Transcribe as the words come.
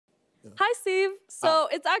Yeah. Hi, Steve. So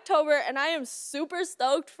it's October, and I am super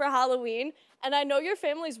stoked for Halloween. And I know your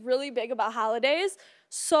family's really big about holidays.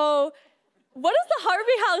 So what does the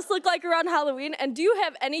Harvey house look like around Halloween? And do you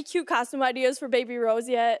have any cute costume ideas for baby Rose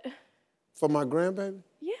yet? For my grandbaby?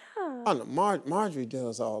 Yeah. Oh, no, Marjorie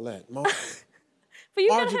does all that. But you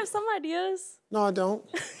gotta have some ideas. No, I don't.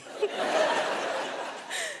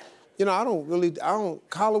 You know,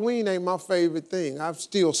 Halloween ain't my favorite thing. I'm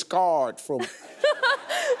still scarred from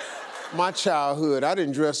my childhood. I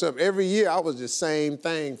didn't dress up. Every year, I was the same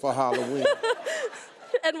thing for Halloween.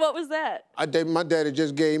 And what was that? My daddy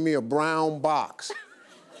just gave me a brown box.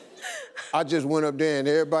 I just went up there and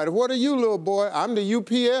everybody, what are you, little boy? I'm the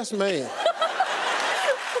UPS man.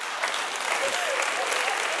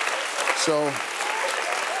 So,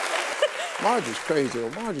 Marjorie's crazy.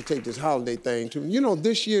 Marjorie take this holiday thing too. You know,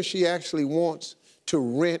 this year she actually wants to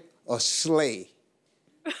rent a sleigh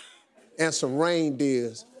and some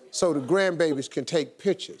reindeers so the grandbabies can take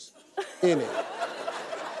pictures in it.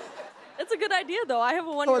 It's a good idea, though. I have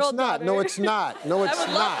a one-year-old daughter. No, it's not. No, it's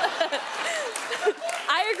not.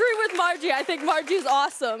 I agree with Margie. I think Margie's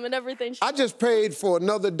awesome and everything. I just paid for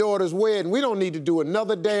another daughter's wedding. We don't need to do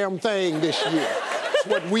another damn thing this year. It's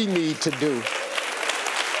what we need to do.